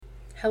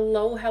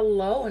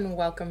Hello, and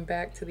welcome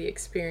back to the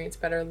Experience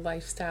Better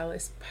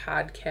Lifestylist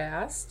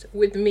podcast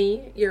with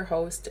me, your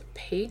host,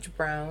 Paige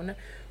Brown.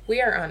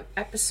 We are on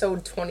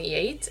episode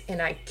 28,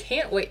 and I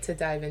can't wait to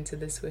dive into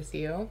this with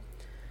you.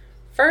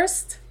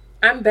 First,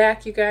 I'm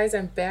back, you guys.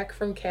 I'm back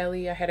from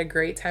Cali. I had a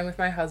great time with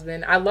my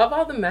husband. I love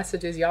all the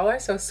messages. Y'all are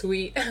so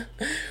sweet.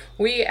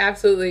 We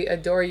absolutely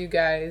adore you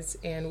guys,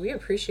 and we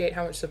appreciate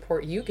how much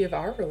support you give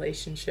our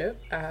relationship.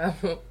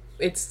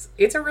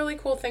 It's a really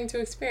cool thing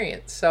to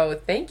experience. So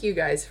thank you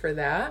guys for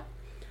that.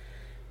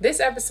 This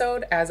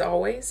episode, as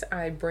always,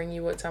 I bring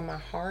you what's on my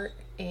heart.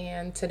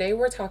 And today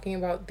we're talking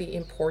about the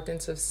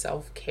importance of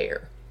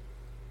self-care.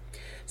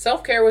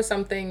 Self-care was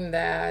something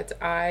that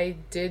I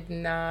did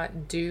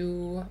not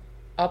do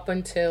up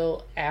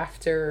until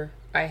after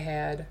I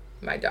had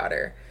my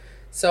daughter.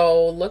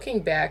 So looking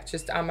back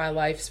just on my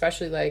life,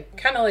 especially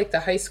kind of like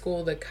the high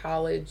school, the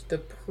college, the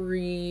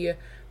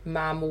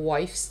pre-mom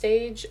wife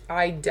stage,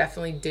 I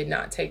definitely did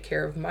not take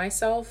care of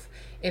myself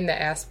in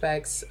the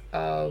aspects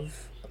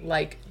of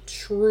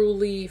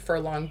truly for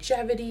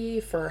longevity,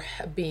 for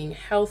being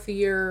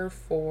healthier,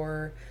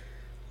 for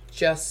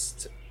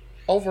just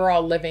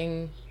overall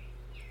living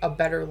a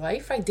better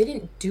life. I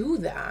didn't do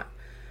that.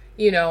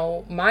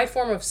 My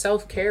form of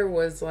self-care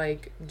was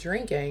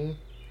drinking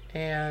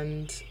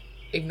and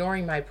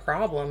ignoring my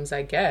problems,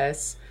 I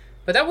guess.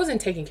 But that wasn't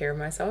taking care of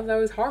myself. That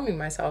was harming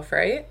myself,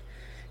 right?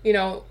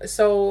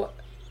 So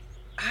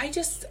I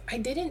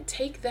didn't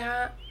take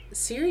that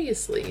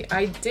seriously.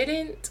 I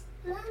didn't.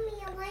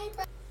 Mommy,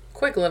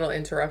 quick little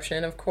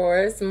interruption, of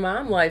course.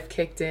 Mom life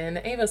kicked in.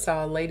 Ava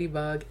saw a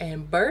ladybug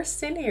and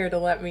burst in here to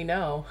let me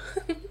know.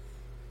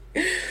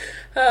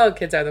 Oh,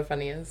 kids are the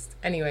funniest.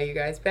 Anyway, you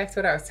guys, back to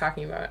what I was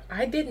talking about.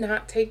 I did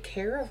not take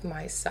care of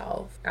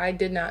myself. I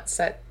did not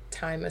set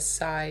time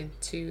aside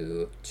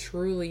to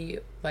truly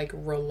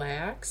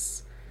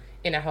relax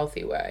in a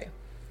healthy way.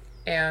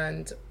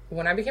 And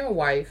when I became a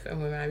wife,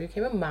 and when I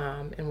became a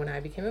mom, and when I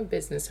became a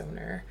business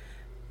owner,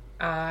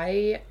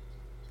 I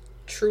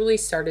truly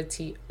started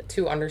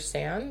to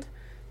understand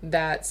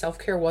that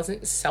self-care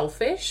wasn't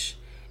selfish,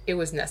 it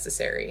was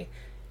necessary.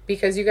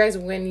 Because you guys,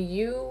 when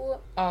you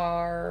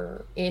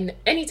are in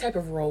any type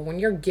of role, when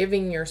you're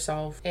giving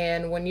yourself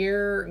and when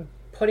you're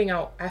putting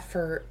out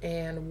effort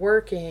and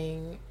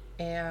working,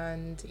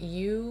 and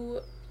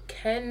you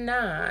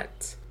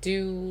cannot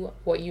do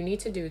what you need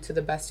to do to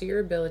the best of your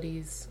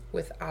abilities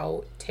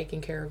without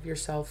taking care of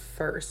yourself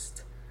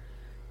first.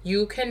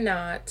 You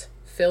cannot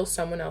fill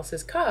someone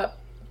else's cup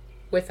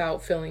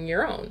without filling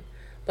your own.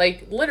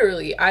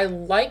 Literally, I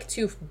like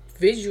to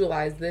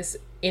visualize this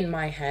in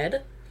my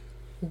head.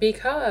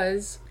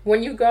 Because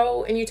when you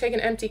go and you take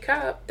an empty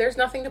cup, there's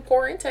nothing to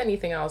pour into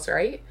anything else,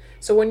 right?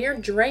 So when you're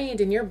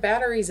drained and your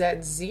battery's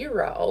at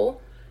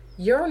zero,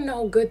 you're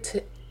no good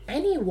to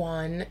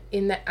anyone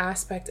in the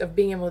aspect of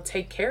being able to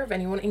take care of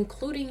anyone,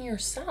 including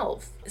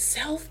yourself.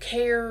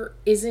 Self-care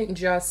isn't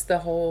just the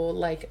whole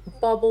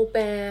bubble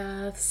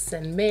baths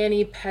and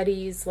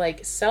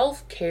mani-pedis.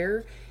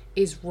 Self-care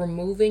is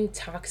removing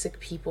toxic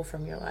people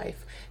from your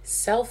life.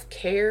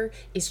 Self-care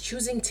is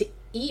choosing to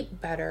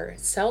eat better.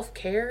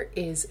 Self-care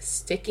is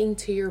sticking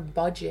to your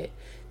budget.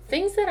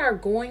 Things that are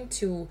going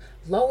to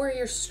lower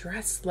your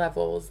stress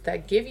levels,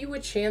 that give you a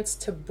chance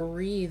to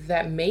breathe,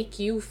 that make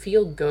you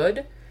feel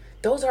good.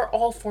 Those are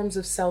all forms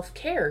of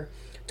self-care.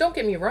 Don't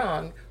get me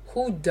wrong.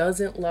 Who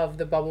doesn't love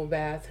the bubble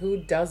bath? Who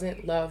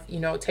doesn't love,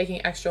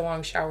 taking extra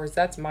long showers?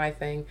 That's my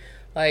thing.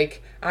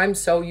 I'm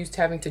so used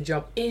to having to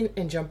jump in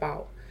and jump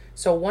out.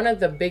 So one of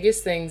the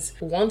biggest things,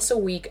 once a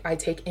week, I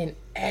take an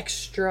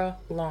extra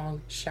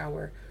long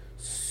shower.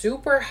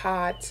 Super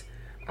hot.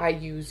 I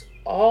use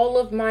all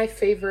of my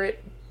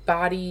favorite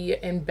body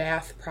and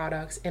bath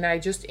products, and I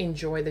just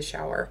enjoy the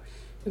shower.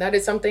 That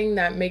is something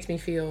that makes me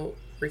feel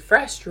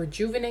refreshed,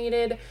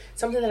 rejuvenated.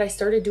 Something that I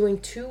started doing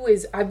too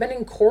is I've been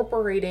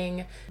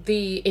incorporating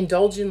the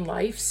Indulge in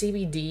Life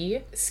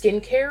CBD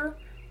skincare,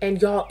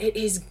 and y'all, it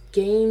is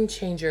game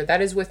changer.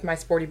 That is with my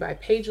Sporty by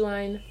Paige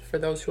line. For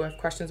those who have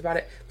questions about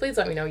it, please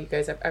let me know, you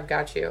guys. I've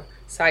got you.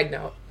 Side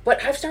note.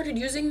 But I've started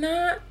using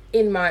that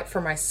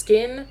for my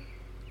skin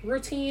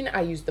routine.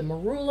 I use the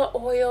marula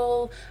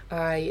oil.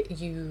 I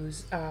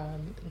use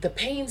the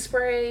pain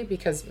spray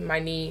because my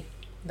knee,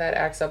 that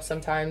acts up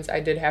sometimes.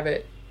 I did have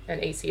an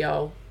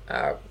ACL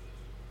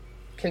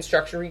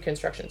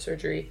reconstruction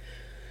surgery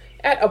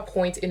at a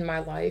point in my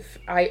life.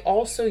 I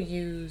also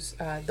use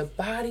the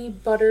body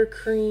butter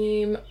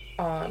cream,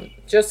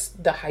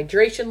 just the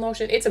hydration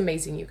lotion. It's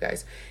amazing, you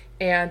guys.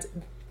 And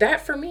that,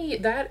 for me,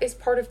 that is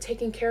part of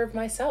taking care of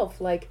myself.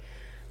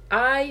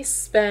 I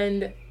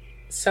spend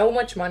so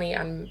much money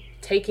on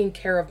taking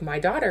care of my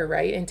daughter,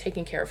 right? And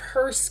taking care of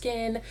her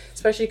skin,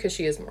 especially because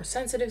she has more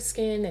sensitive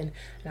skin. And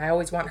I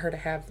always want her to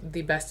have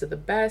the best of the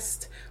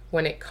best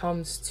when it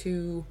comes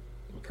to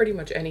pretty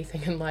much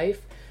anything in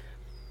life.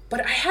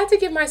 But I had to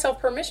give myself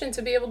permission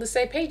to be able to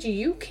say, Paige,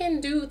 you can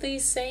do the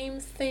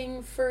same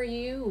thing for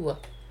you.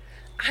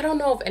 I don't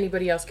know if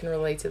anybody else can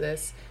relate to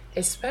this,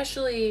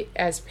 especially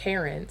as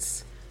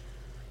parents.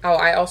 Oh,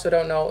 I also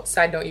don't know.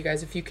 Side note, you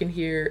guys, if you can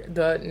hear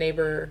the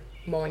neighbor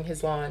mowing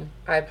his lawn,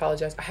 I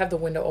apologize. I have the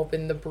window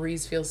open. The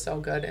breeze feels so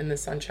good in the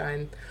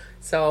sunshine.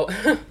 So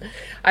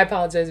I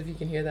apologize if you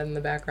can hear that in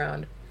the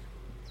background.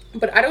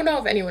 But I don't know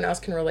if anyone else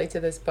can relate to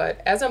this,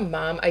 but as a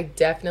mom, I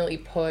definitely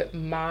put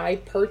my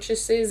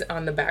purchases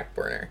on the back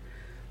burner.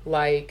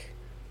 Like,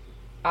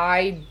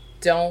 I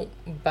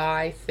don't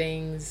buy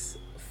things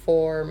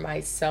for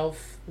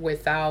myself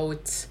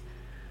without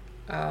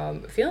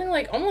feeling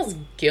like almost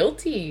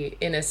guilty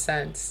in a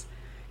sense.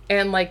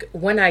 And like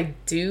when I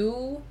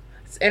do,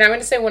 and I'm going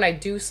to say when I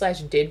do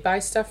slash did buy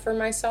stuff for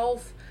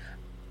myself,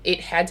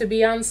 it had to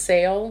be on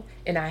sale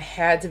and I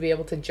had to be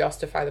able to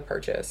justify the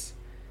purchase.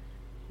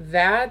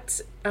 That,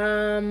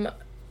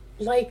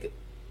 like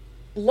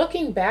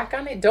looking back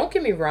on it, don't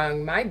get me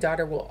wrong, my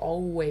daughter will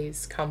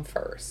always come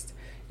first.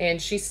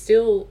 And she's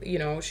still,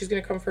 she's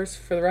going to come first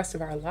for the rest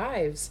of our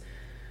lives.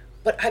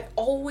 But I've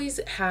always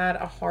had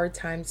a hard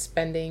time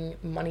spending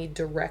money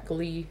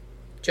directly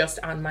just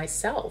on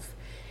myself.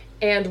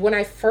 And when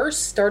I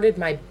first started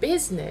my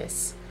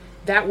business,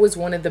 that was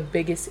one of the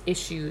biggest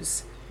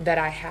issues that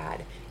I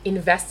had.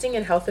 Investing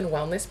in health and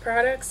wellness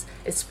products,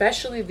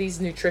 especially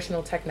these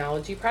nutritional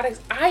technology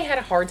products, I had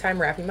a hard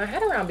time wrapping my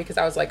head around because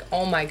I was like,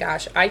 oh my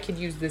gosh, I could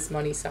use this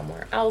money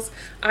somewhere else.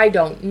 I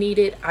don't need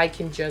it. I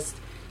can just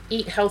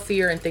eat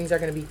healthier and things are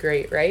going to be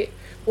great, right?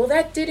 Well,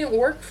 that didn't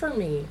work for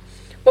me.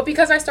 But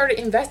because I started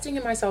investing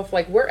in myself,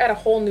 like we're at a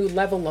whole new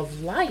level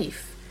of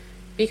life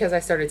because I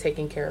started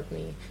taking care of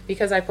me,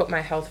 because I put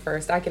my health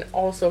first. I can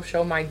also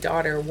show my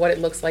daughter what it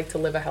looks like to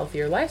live a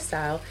healthier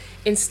lifestyle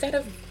instead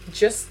of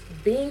just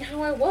being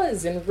how I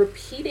was and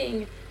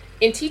repeating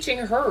and teaching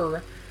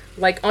her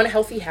like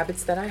unhealthy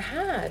habits that I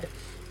had.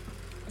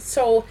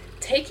 So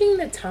taking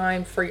the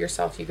time for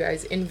yourself, you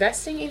guys,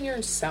 investing in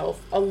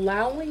yourself,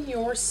 allowing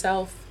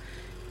yourself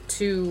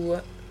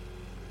to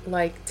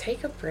like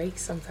take a break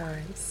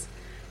sometimes.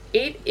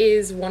 It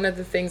is one of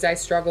the things I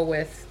struggle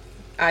with.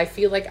 I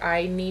feel like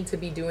I need to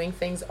be doing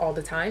things all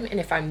the time. And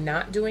if I'm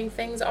not doing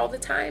things all the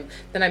time,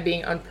 then I'm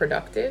being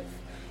unproductive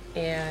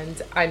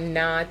and I'm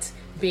not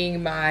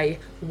being my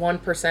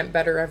 1%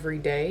 better every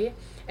day.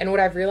 And what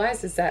I've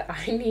realized is that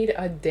I need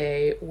a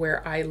day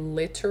where I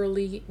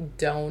literally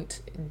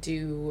don't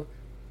do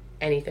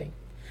anything.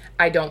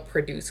 I don't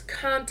produce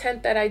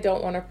content that I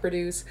don't want to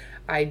produce.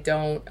 I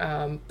don't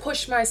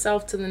push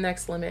myself to the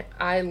next limit.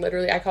 I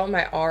call it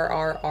my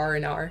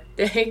R&R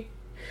day,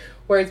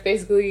 where it's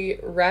basically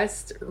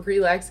rest,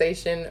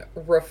 relaxation,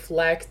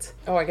 reflect.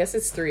 Oh, I guess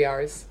it's 3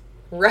 R's.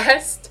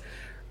 Rest,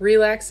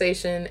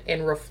 relaxation,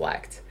 and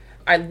reflect.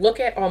 I look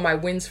at all my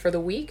wins for the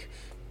week,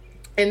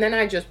 and then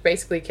I just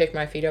basically kick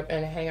my feet up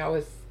and hang out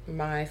with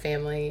my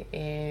family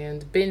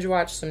and binge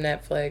watch some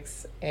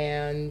Netflix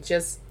and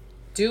just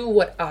do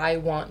what I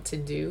want to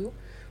do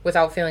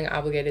without feeling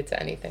obligated to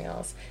anything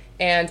else.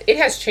 And it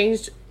has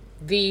changed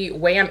the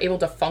way I'm able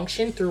to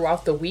function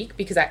throughout the week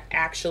because I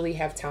actually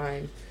have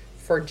time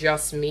for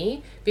just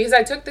me, because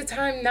I took the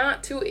time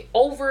not to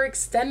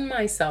overextend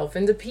myself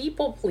and to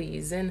people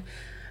please. And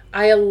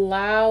I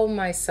allow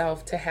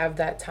myself to have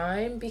that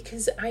time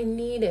because I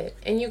need it.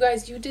 And you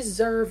guys, you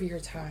deserve your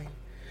time.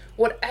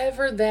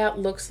 Whatever that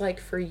looks like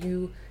for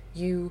you,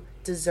 you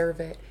deserve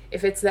it.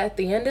 If it's at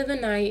the end of the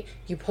night,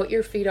 you put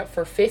your feet up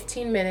for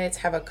 15 minutes,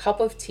 have a cup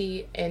of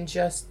tea, and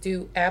just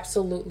do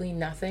absolutely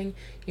nothing,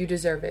 you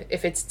deserve it.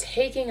 If it's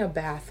taking a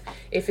bath,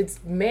 if it's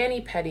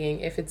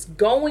mani-peding, if it's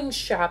going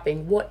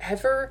shopping,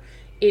 whatever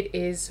it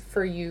is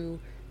for you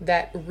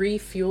that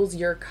refuels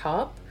your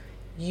cup,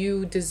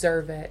 you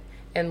deserve it.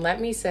 And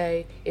let me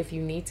say, if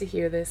you need to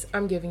hear this,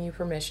 I'm giving you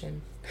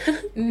permission.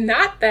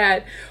 Not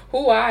that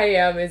who I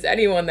am is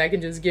anyone that can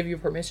just give you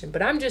permission,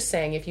 but I'm just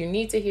saying if you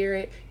need to hear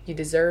it, you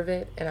deserve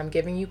it, and I'm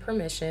giving you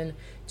permission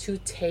to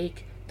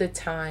take the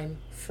time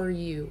for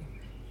you.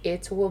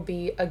 It will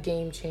be a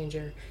game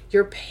changer.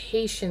 Your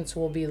patience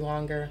will be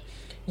longer.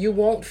 You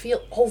won't feel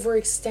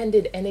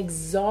overextended and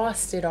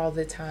exhausted all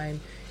the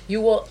time.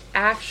 You will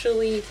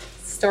actually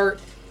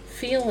start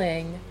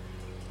feeling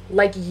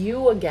like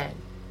you again.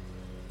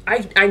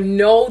 I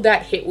know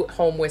that hit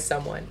home with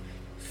someone.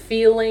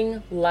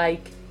 Feeling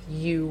like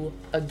you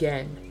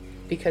again,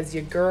 because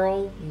your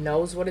girl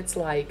knows what it's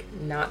like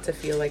not to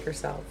feel like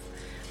herself.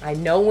 I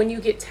know when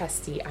you get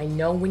testy. I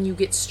know when you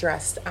get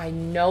stressed. I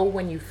know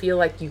when you feel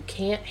like you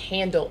can't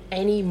handle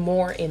any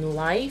more in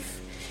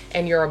life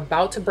and you're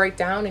about to break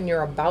down and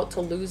you're about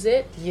to lose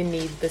it. You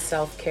need the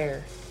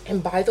self-care.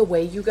 And by the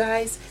way, you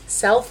guys,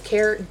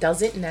 self-care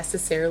doesn't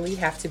necessarily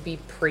have to be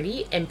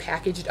pretty and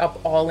packaged up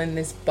all in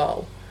this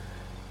bow.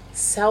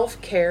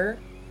 Self-care,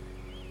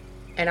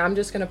 and I'm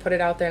just going to put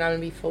it out there and I'm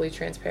going to be fully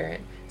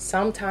transparent.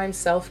 Sometimes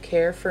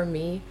self-care for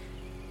me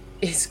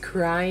is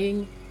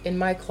crying in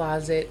my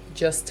closet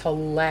just to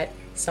let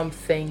some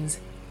things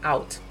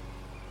out.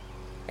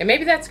 And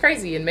maybe that's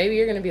crazy. And maybe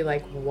you're going to be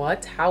like,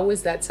 what? How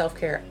is that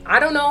self-care? I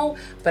don't know.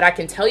 But I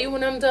can tell you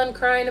when I'm done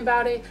crying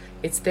about it,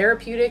 it's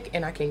therapeutic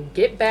and I can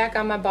get back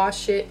on my boss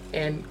shit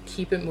and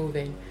keep it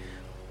moving.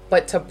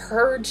 but to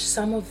purge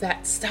some of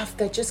that stuff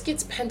that just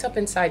gets pent up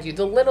inside you,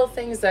 the little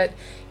things that,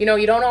 you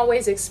don't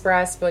always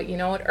express, but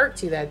it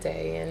irked you that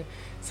day. And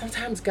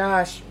sometimes,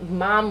 gosh,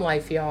 mom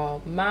life,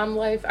 y'all, mom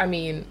life, I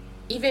mean,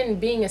 even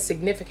being a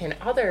significant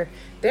other,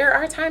 there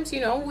are times,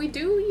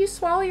 you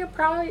swallow your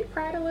pride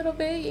a little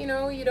bit,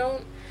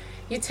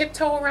 you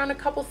tiptoe around a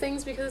couple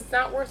things because it's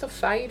not worth a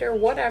fight or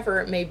whatever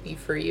it may be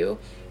for you.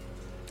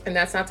 And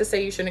that's not to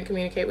say you shouldn't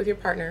communicate with your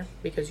partner,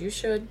 because you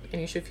should,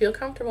 and you should feel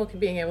comfortable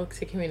being able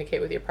to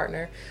communicate with your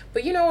partner.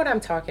 But you know what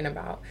I'm talking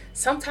about.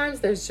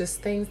 Sometimes there's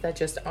just things that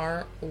just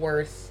aren't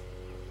worth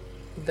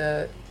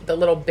the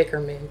little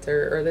bickerment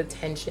or the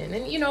tension.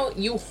 And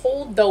you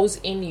hold those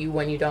in you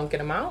when you don't get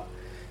them out.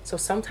 So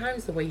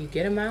sometimes the way you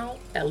get them out,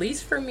 at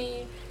least for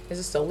me, is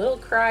just a little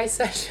cry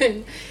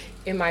session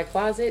in my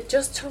closet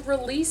just to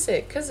release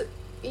it. Because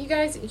you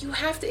guys,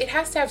 it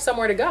has to have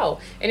somewhere to go.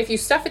 And if you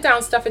stuff it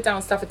down,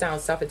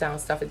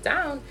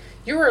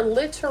 you are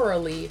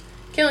literally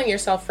killing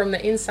yourself from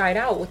the inside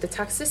out with the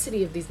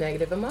toxicity of these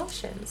negative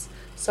emotions.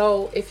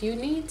 So if you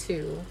need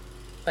to,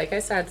 like I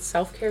said,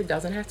 self-care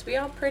doesn't have to be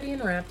all pretty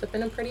and wrapped up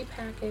in a pretty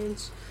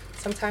package.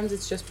 Sometimes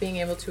it's just being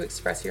able to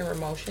express your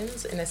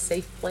emotions in a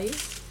safe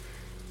place.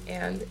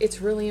 And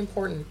it's really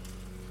important.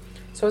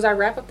 So as I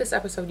wrap up this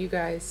episode, you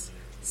guys,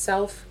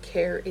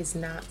 self-care is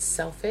not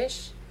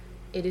selfish.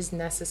 It is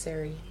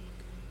necessary.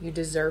 You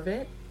deserve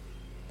it.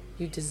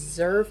 You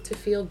deserve to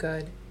feel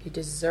good. You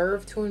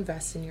deserve to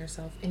invest in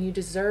yourself. And you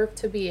deserve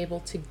to be able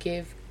to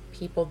give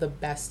people the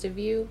best of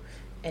you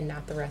and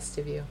not the rest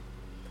of you.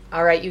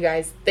 All right, you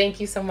guys,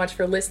 thank you so much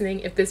for listening.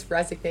 If this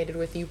resonated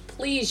with you,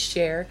 please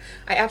share.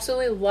 I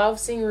absolutely love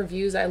seeing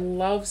reviews. I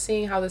love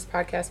seeing how this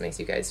podcast makes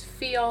you guys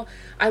feel.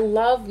 I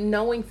love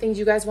knowing things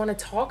you guys want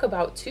to talk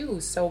about too.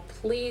 So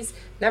please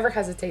never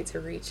hesitate to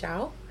reach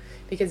out,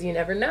 because you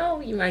never know,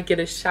 you might get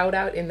a shout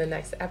out in the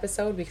next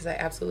episode, because I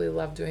absolutely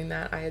love doing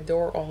that. I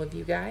adore all of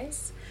you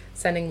guys.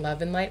 Sending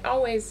love and light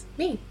always.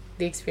 Me,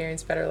 the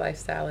Experienced Better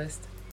Lifestylist.